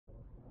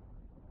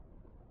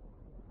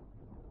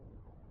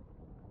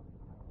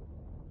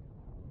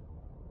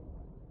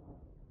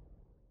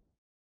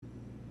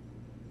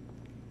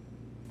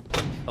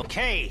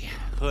Okay,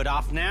 hood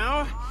off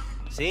now.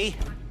 See?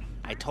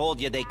 I told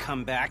you they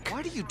come back.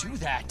 Why do you do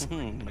that?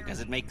 Because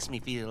it makes me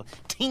feel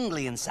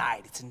tingly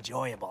inside. It's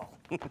enjoyable.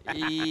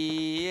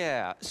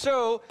 Yeah.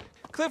 So,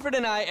 Clifford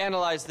and I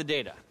analyzed the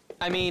data.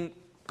 I mean,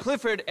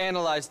 Clifford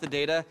analyzed the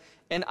data,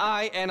 and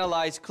I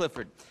analyzed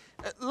Clifford.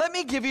 Let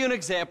me give you an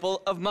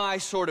example of my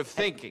sort of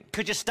thinking.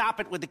 Could you stop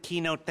it with the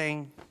keynote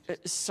thing?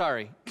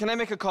 Sorry. Can I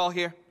make a call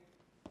here?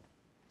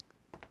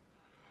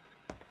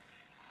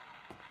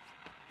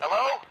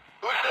 Hello?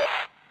 Who's this?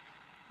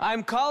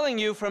 I'm calling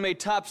you from a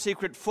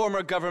top-secret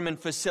former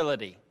government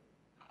facility.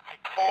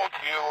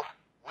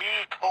 We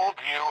told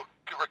you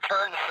to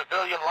return to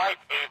civilian life,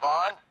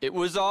 Avon. It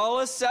was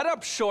all a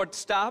setup,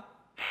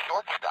 shortstop.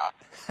 Shortstop.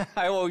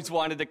 I always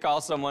wanted to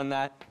call someone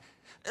that.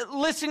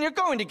 Listen, you're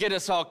going to get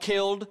us all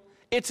killed.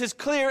 It's as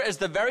clear as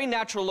the very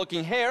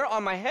natural-looking hair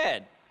on my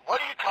head.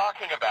 What are you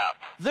talking about?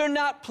 They're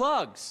not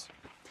plugs.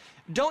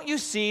 Don't you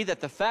see that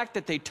the fact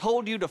that they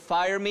told you to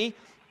fire me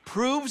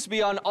proves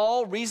beyond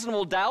all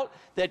reasonable doubt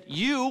that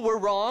you were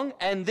wrong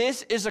and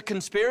this is a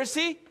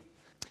conspiracy?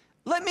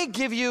 Let me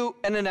give you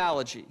an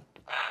analogy.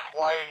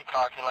 Why are you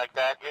talking like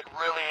that? It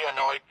really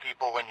annoyed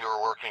people when you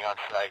were working on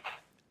site.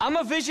 I'm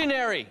a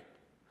visionary.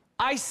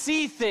 I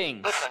see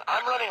things. Listen,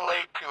 I'm running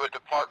late to a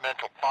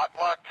departmental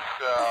potluck,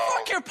 so...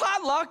 Fuck your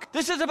potluck!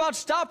 This is about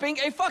stopping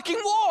a fucking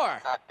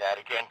war! Not that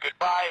again.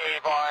 Goodbye,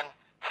 Avon.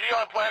 See you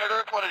on planet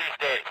Earth one of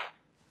these days.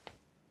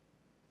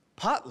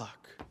 Potluck?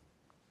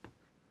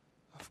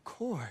 Of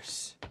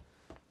course.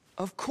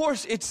 Of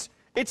course, it's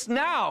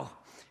now.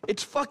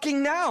 It's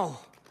fucking now.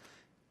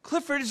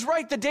 Clifford is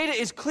right, the data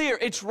is clear,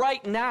 it's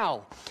right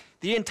now.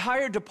 The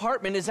entire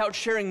department is out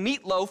sharing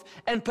meatloaf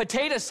and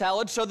potato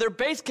salad so their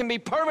base can be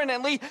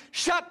permanently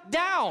shut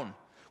down.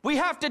 We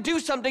have to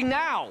do something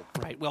now.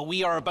 Right, well,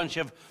 we are a bunch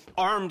of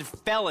armed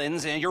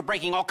felons, and you're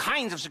breaking all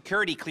kinds of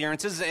security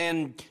clearances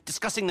and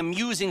discussing the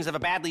musings of a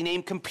badly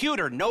named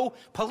computer. No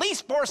police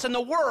force in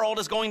the world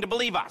is going to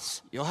believe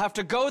us. You'll have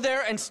to go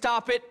there and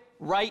stop it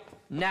right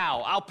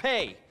now. I'll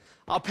pay.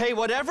 I'll pay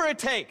whatever it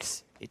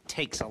takes. It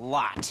takes a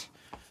lot.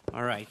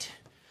 All right,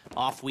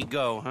 off we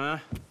go, huh?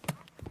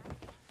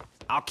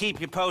 I'll keep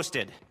you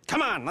posted.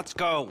 Come on, let's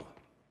go.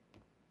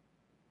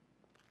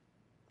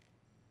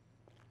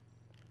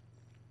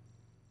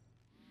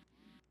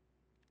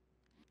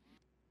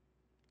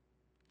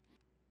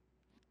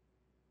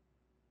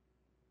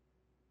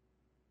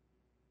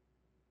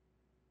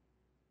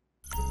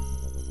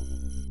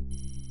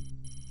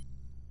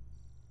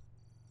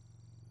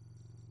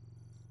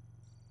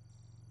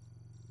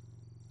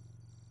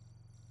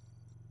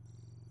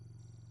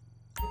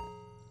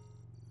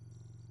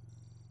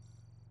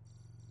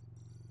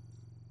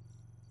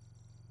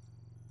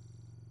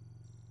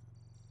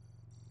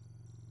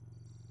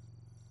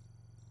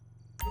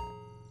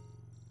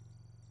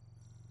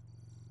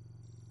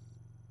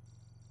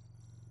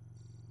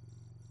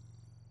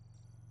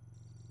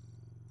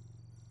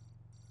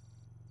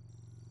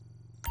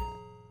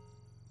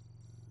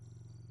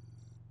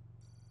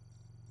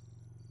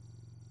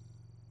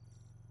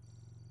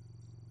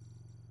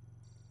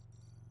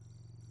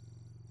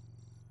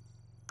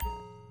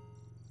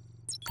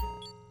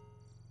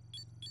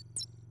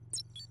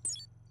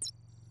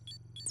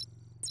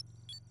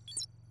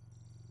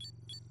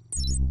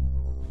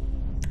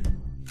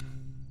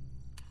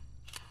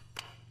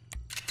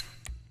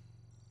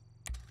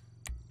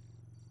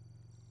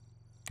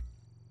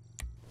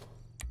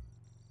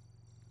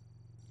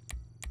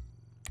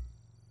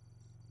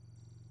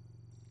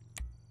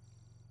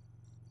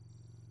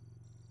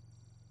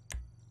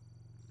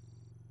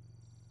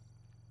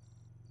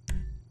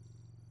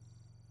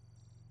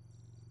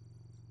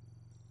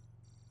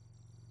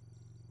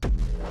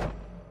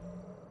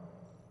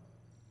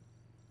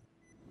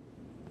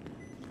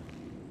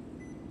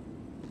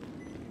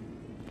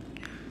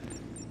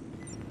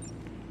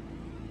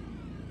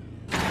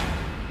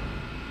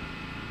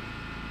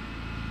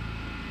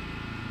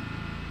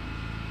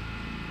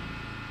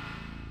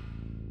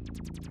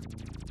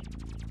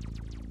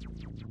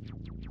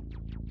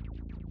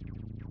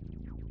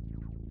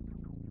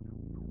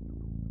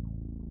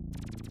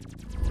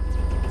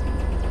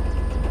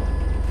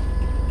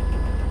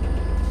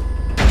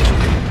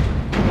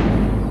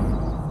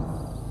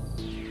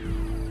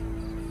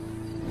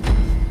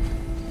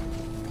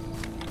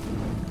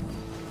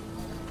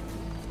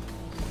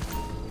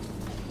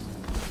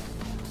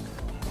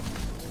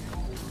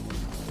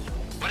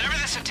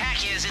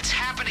 It's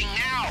happening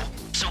now.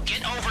 So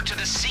get over to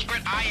the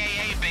secret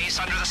IAA base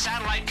under the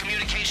satellite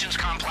communications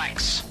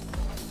complex.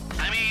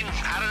 I mean,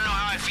 I don't know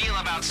how I feel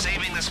about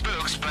saving the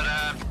spooks, but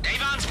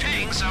Avon's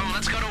paying, so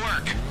let's go to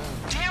work.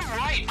 Damn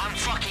right I'm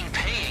fucking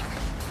paying.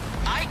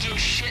 I get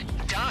shit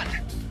done.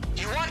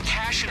 You want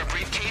cash in a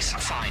briefcase?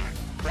 Fine.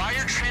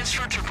 Wire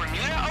transfer to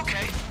Bermuda?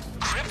 Okay.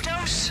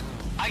 Cryptos?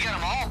 I got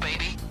them all,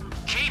 baby.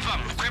 Keep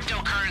them.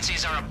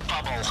 Cryptocurrencies are a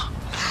bubble.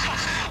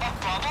 A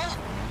bubble?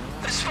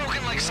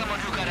 Spoken like someone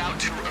who got out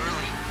too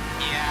early.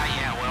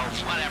 Yeah, well,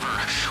 whatever.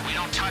 We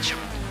don't touch them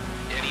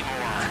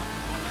anymore.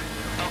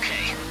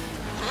 Okay.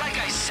 Like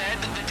I said,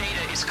 the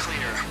data is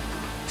clear.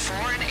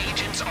 Foreign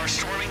agents are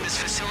storming this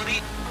facility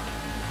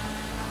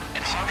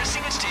and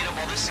harvesting its data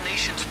while this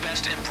nation's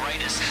best and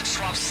brightest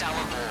swap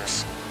salad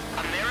bowls.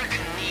 America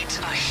needs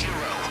a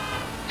hero,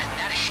 and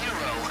that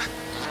hero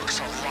looks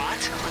a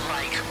lot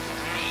like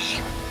me.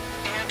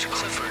 And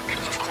Clifford,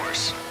 of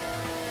course.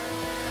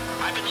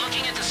 I've been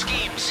looking at the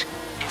schemes.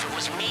 If it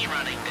was me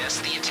running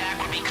this, the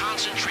attack would be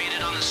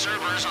concentrated on the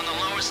servers on the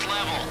lowest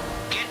level.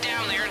 Get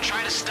down there and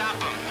try to stop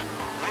them.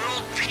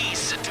 World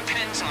peace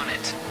depends on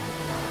it.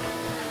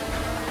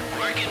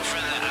 Working for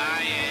the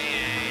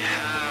IAA.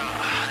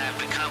 I've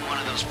become one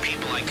of those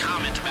people I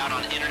comment about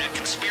on internet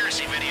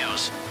conspiracy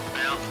videos.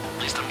 Well,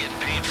 at least I'm getting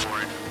paid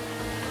for it.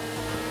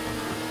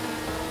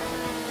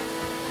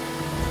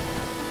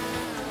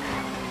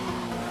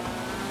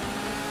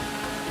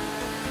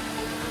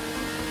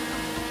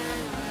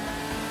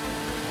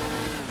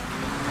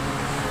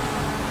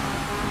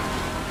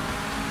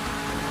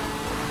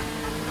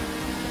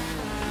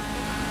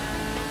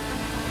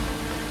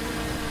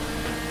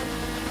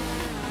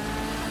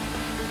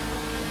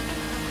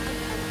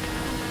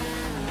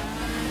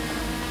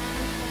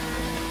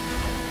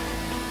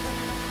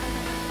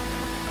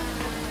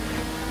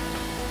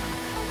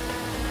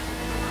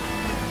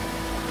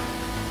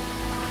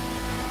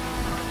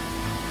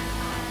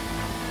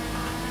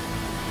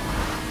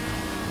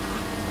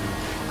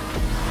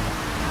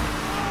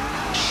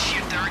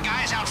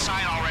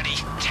 Outside already.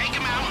 Take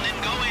him out and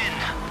then go in.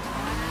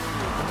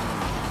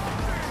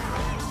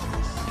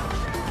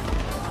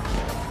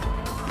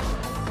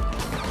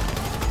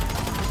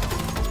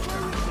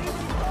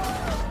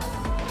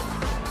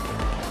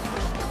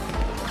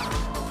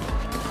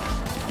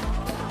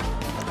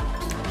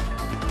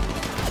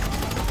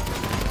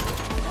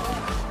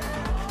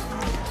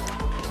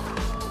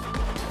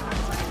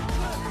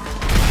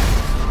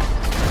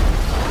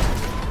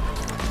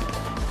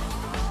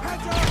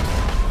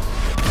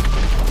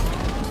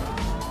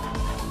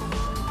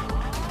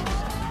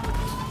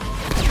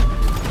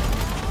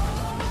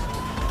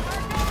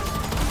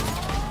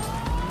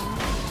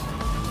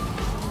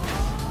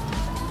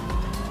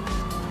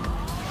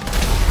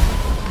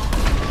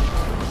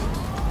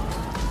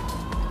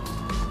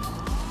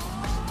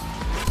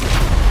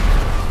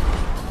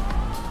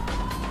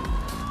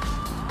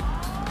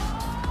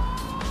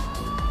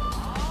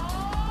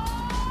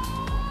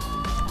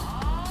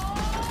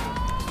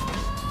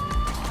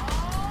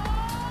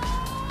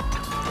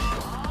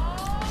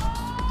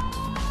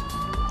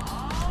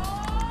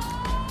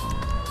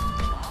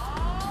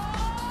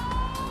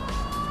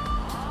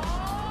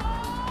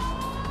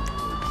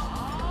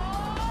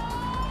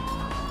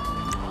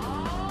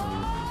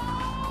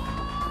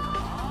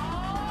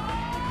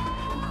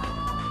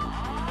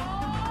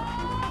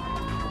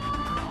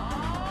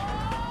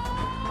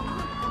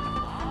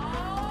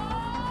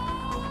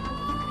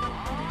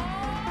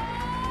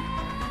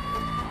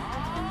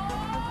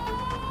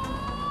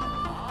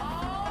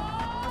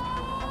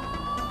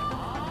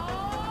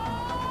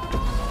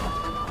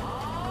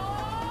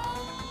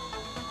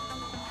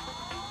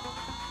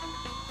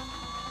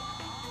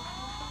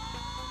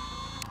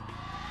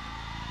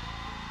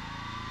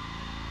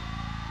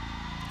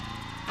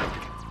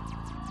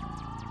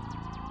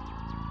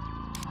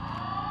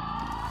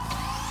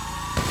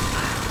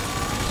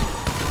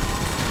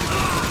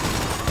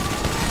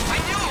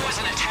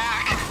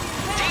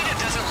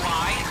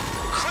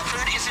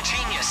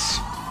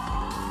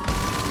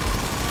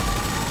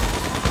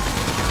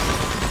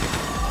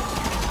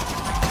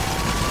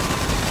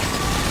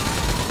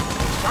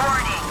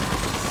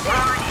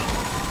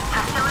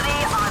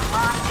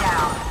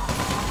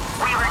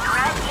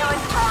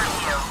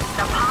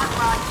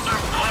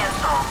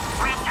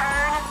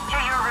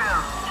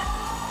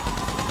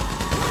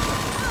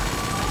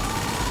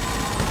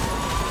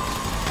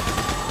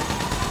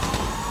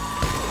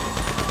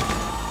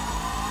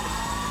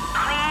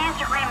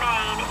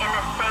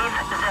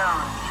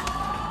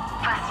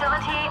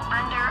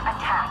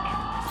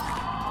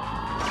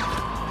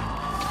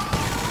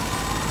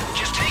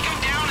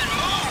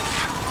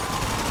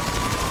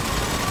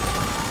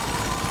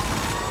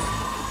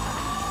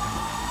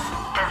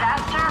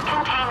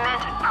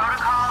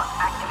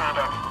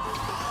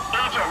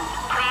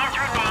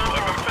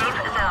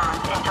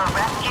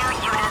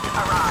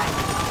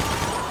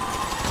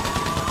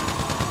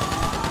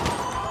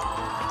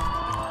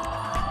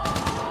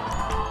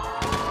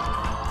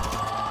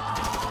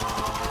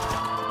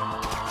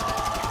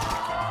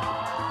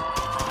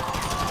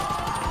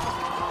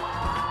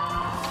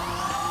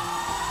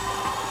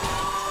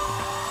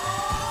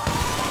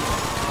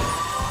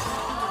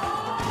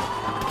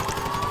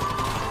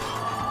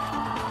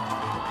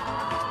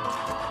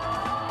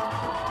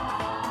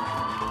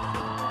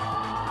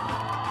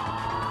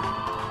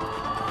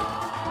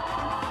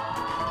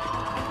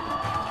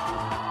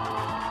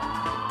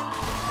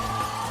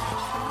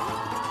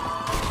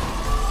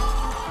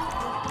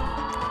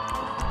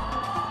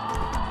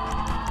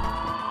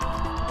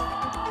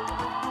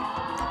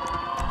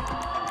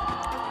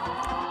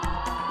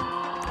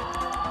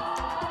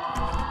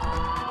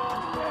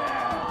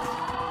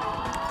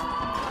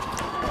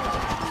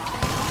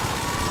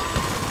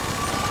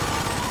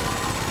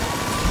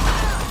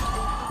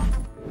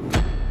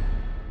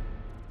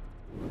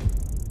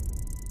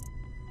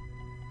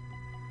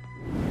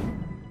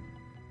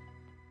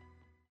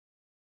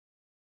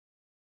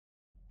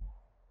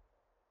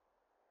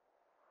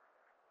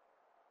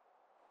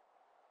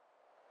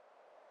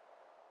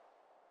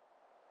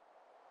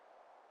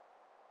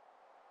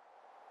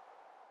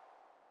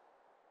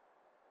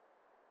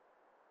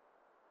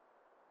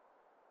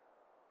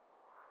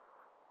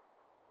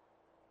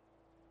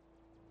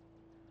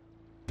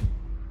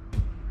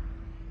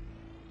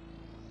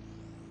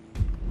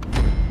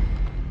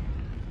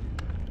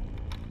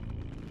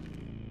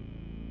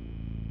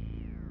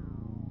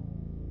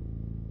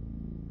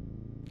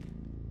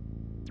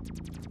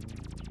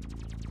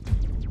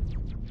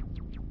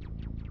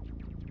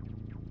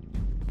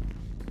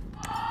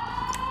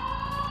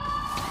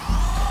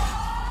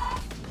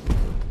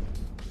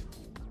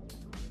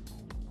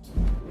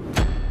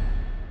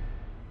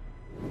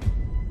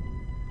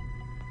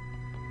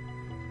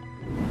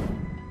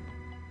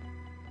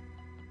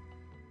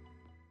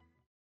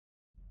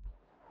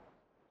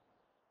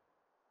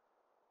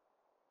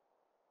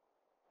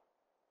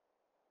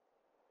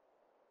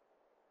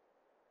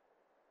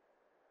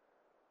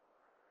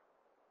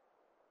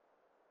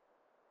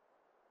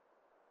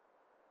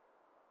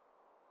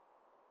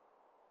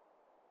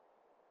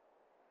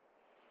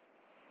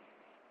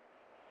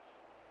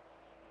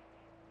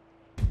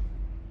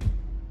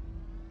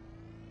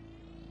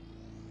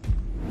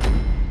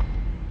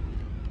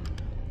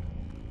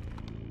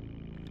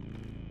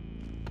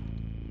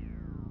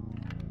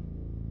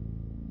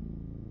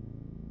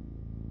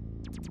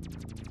 I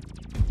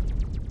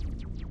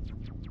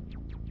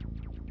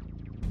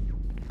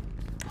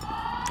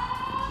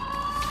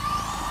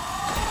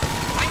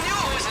knew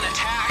it was an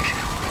attack.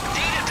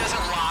 Data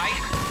doesn't lie.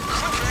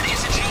 Clifford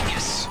is a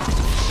genius.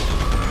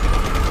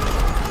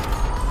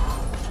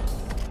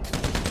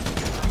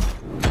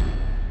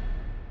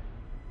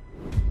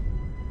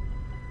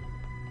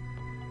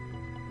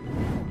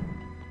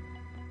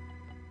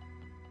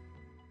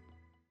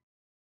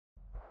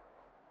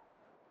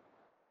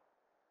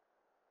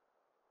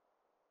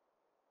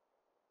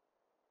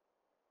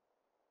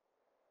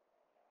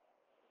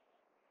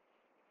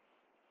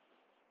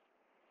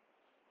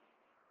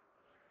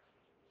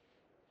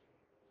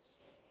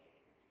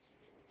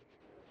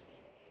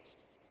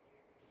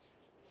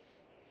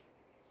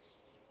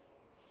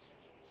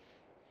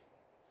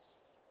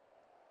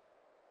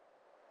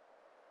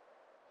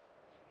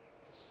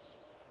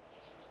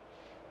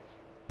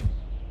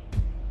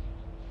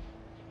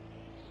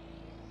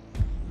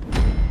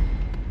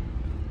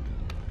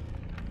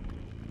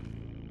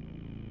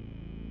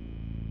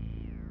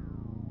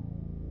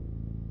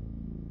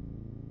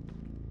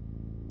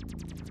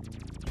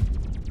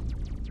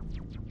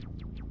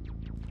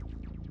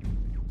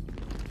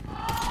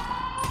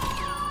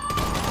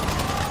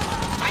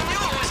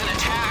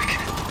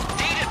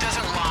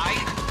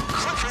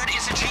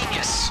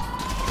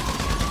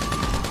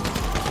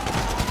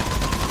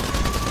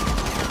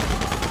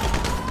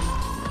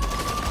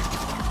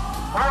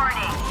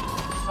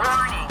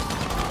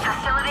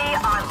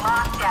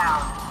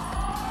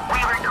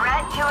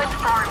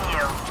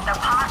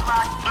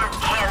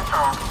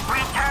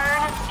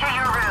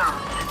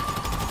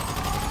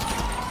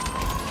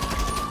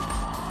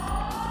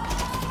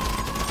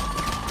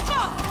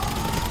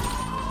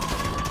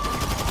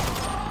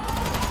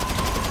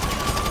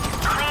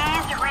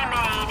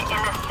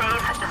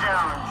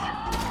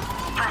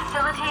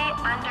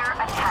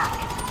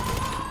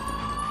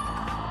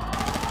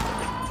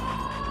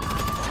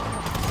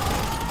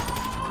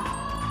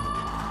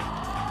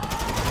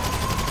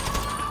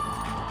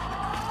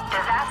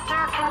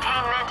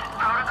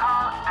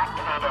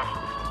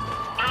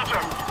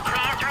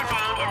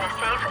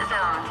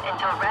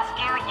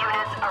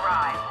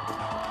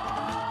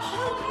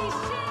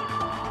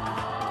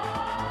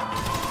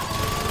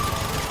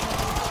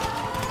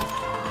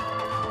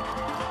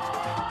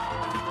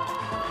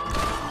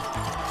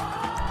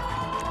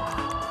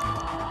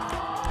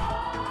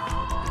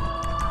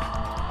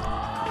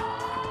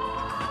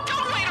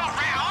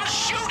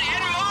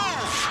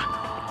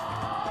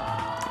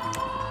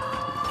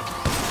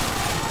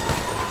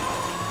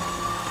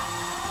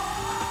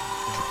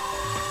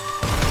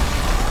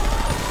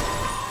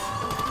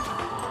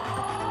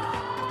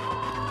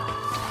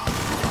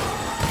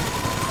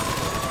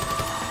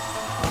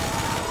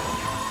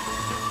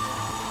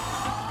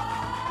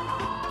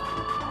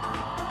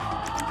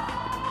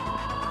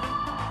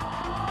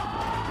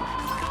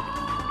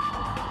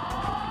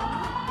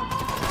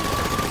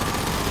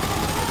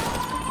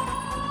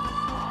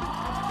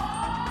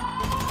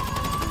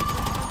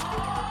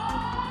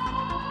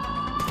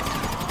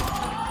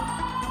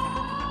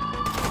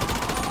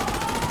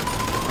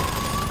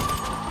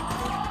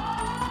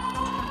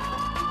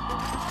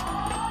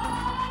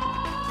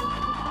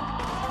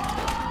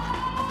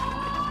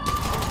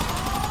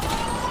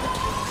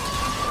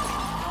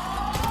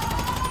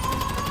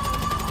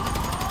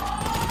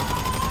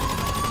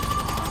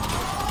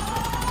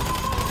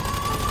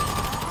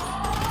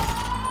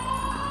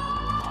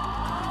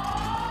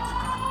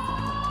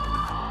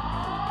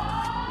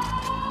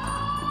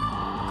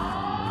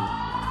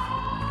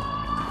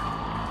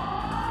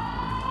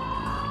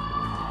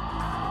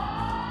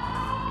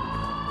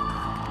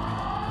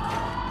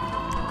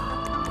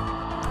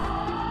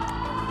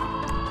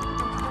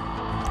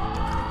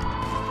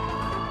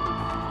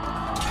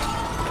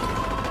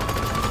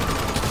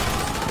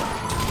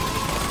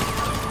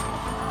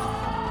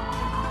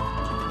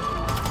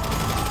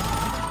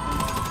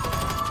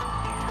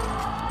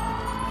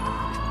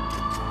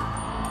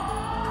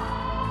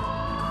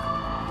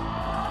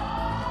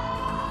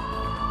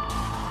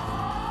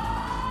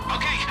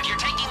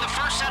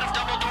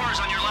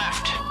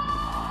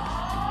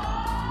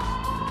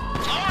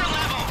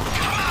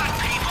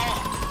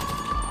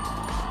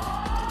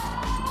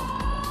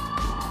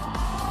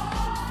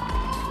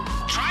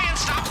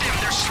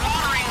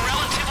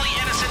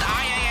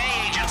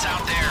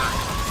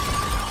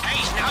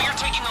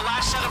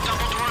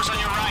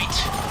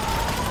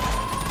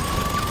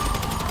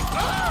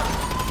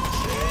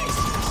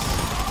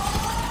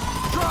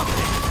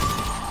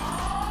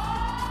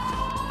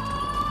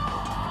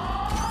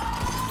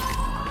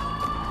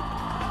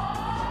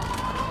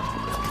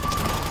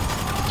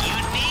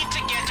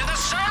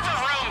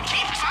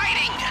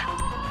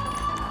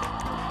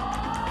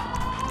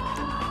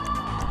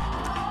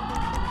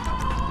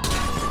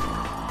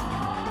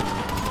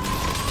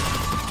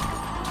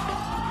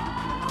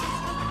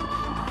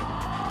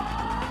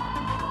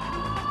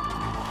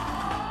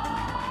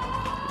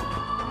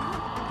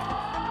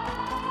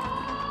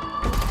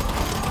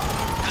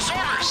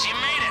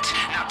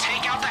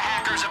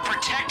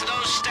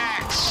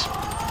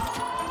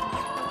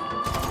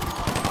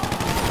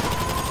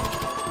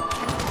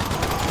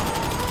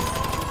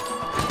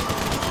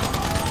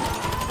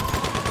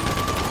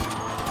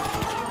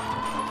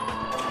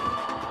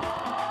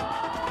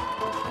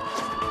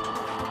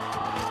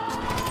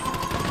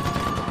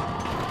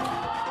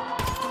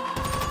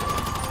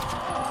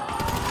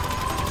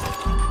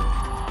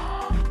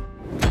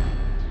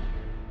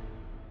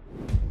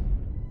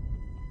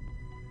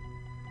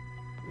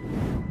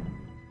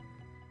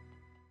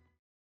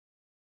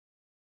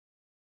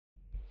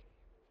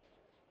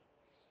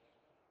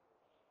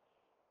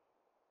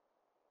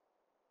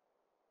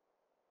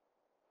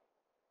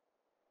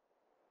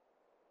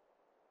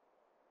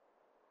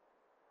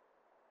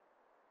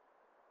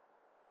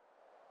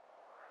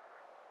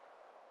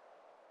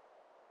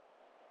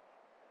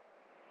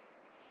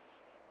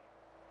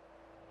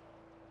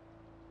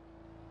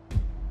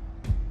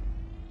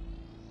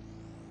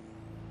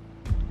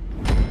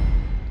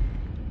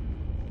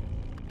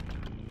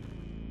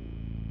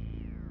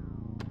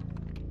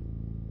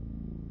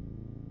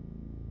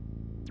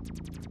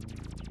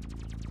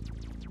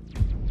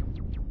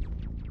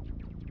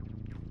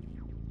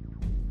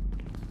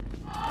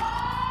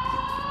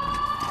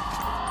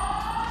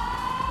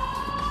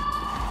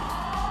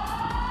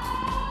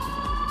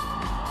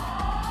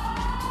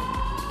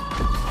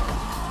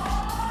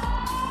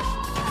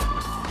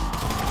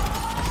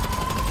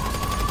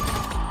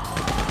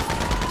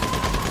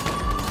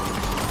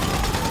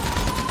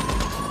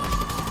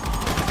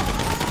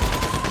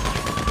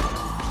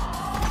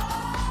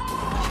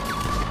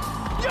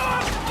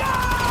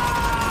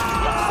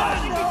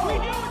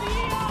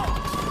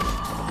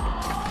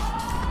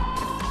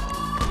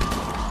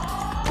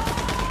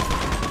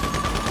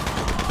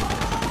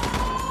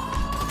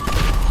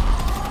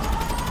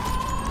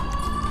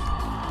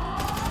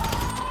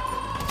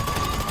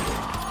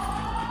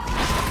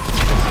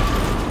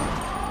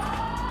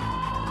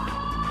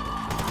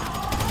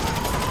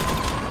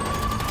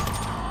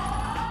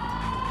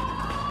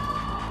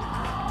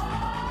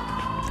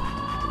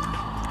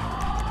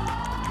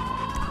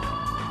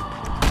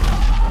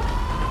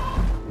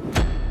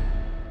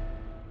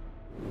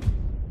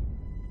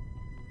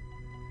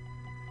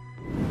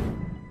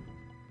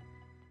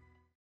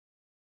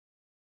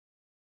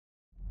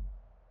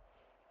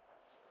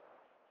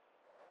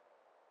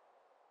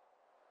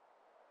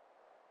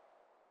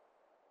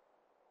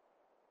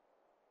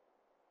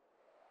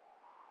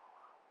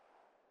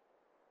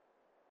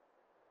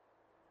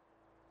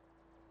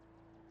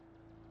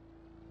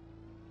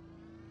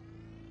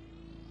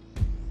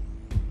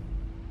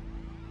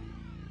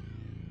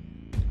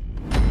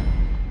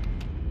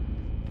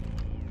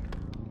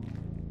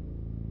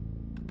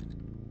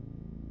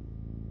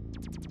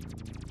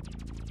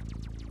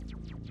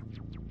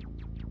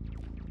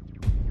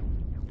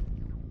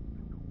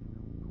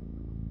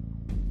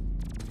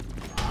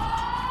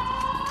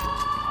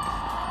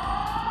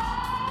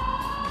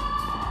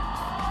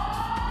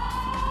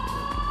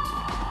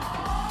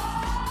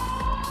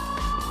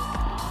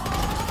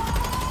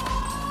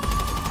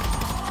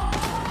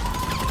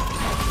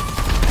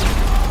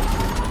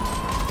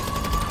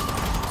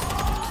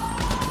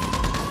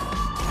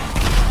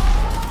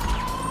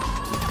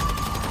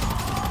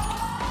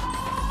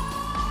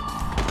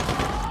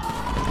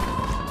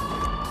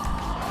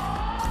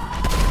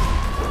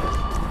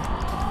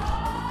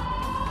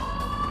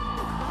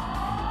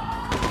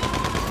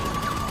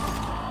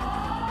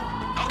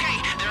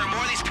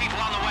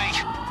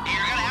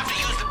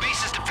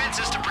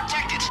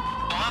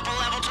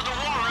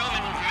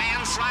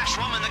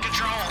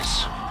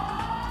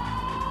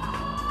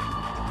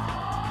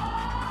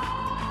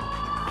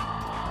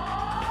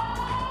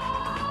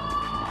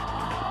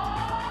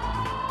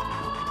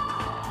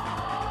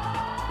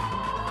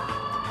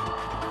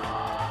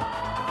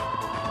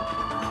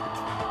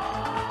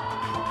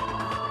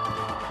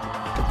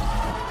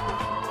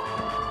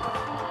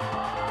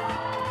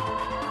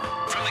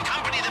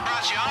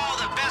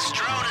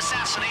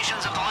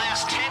 assassinations of the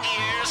last 10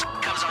 years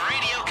comes a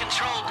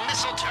radio-controlled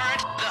missile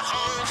turret the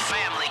whole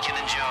family can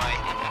enjoy.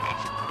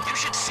 You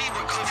should see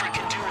what Clifford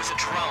can do with a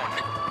drone.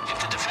 If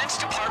the Defense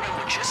Department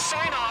would just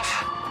sign off,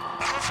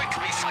 perfect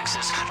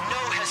reflexes,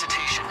 no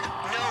hesitation,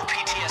 no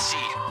PTSD,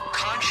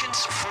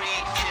 conscience-free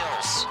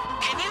kills.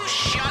 Can you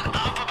shut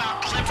up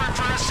about Clifford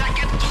for a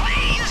second,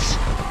 please?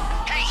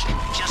 Hey,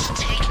 just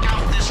take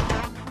out this...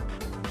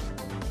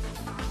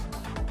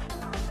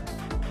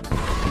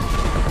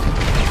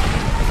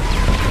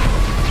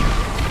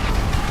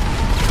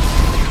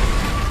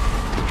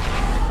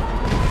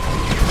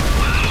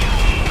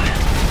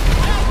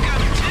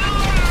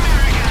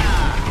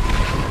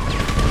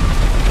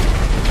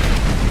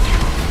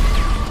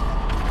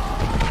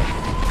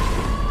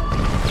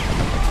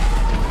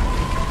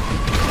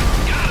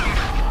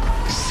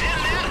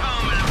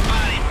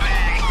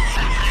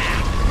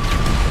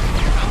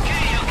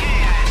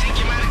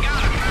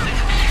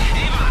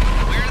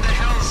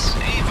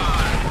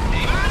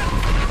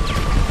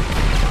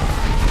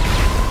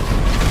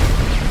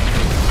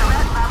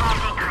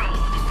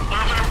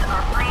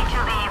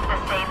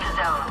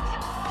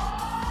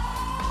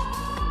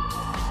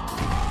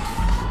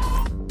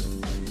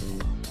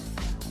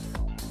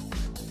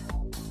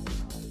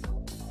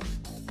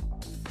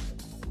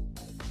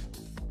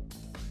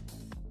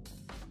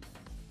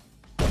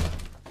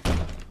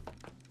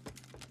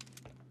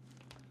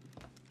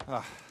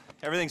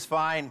 Everything's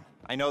fine.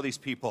 I know these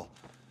people.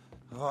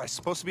 Oh, I'm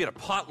supposed to be at a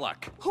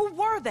potluck. Who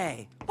were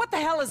they? What the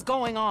hell is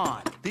going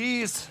on?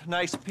 These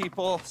nice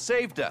people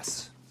saved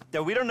us.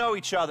 Now, we don't know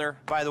each other,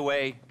 by the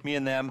way, me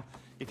and them.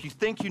 If you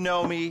think you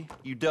know me,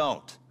 you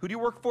don't. Who do you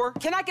work for?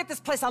 Can I get this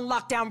place on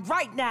lockdown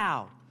right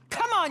now?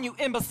 Come on, you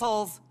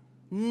imbeciles!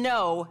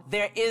 No,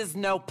 there is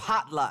no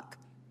potluck.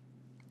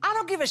 I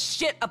don't give a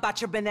shit about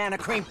your banana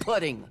cream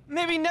pudding.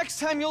 Maybe next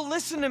time you'll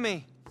listen to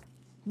me.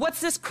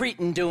 What's this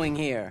cretin doing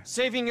here?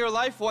 Saving your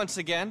life once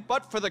again,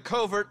 but for the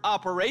covert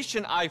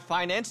operation I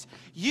financed,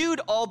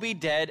 you'd all be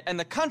dead and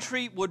the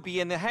country would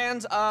be in the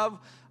hands of,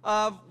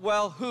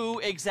 well, who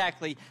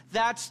exactly?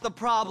 That's the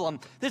problem.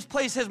 This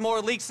place has more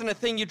leaks than a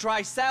thing you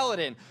dry salad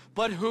in.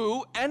 But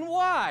who and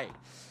why?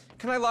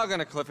 Can I log on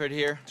to Clifford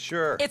here?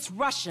 Sure. It's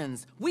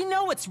Russians. We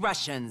know it's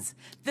Russians.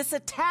 This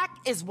attack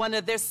is one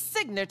of their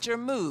signature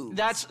moves.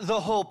 That's the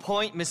whole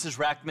point, Mrs.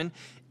 Rackman.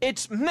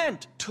 It's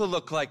meant to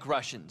look like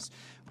Russians.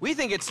 We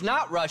think it's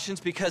not Russians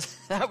because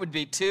that would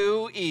be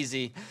too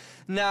easy.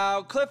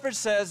 Now, Clifford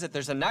says that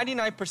there's a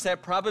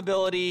 99%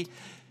 probability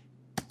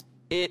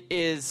it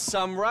is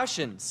some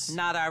Russians.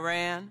 Not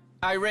Iran?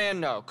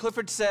 Iran, no.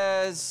 Clifford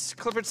says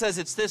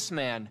it's this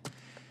man.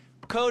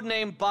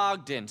 Codename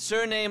Bogdan,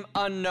 surname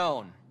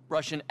unknown.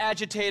 Russian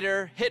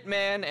agitator,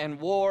 hitman, and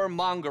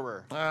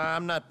warmongerer.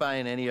 I'm not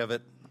buying any of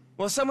it.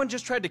 Well, someone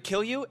just tried to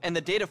kill you, and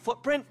the data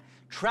footprint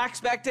tracks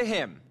back to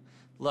him.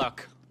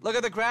 Look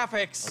at the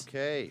graphics.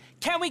 Okay.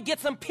 Can we get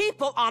some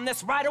people on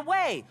this right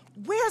away?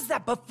 Where's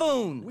that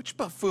buffoon? Which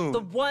buffoon? The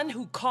one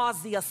who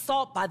caused the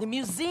assault by the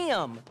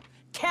museum.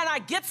 Can I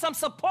get some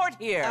support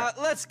here?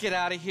 Let's get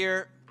out of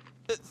here.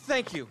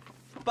 Thank you.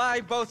 Bye,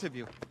 both of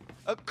you.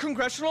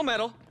 Congressional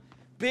medal.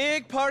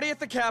 Big party at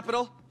the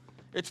Capitol.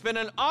 It's been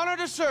an honor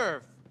to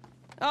serve.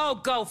 Oh,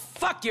 go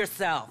fuck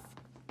yourself.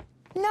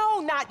 No,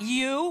 not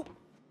you.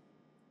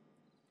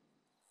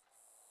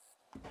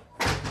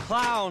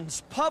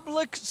 Clowns.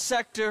 Public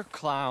sector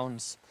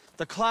clowns.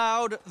 The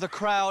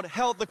crowd,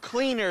 hell, the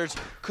cleaners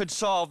could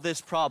solve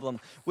this problem.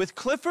 With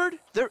Clifford,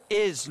 there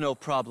is no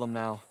problem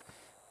now.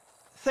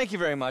 Thank you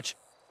very much.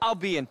 I'll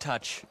be in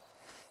touch.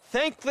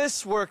 Thank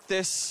this, work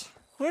this.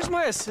 Where's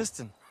my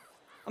assistant?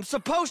 I'm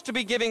supposed to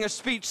be giving a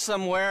speech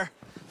somewhere.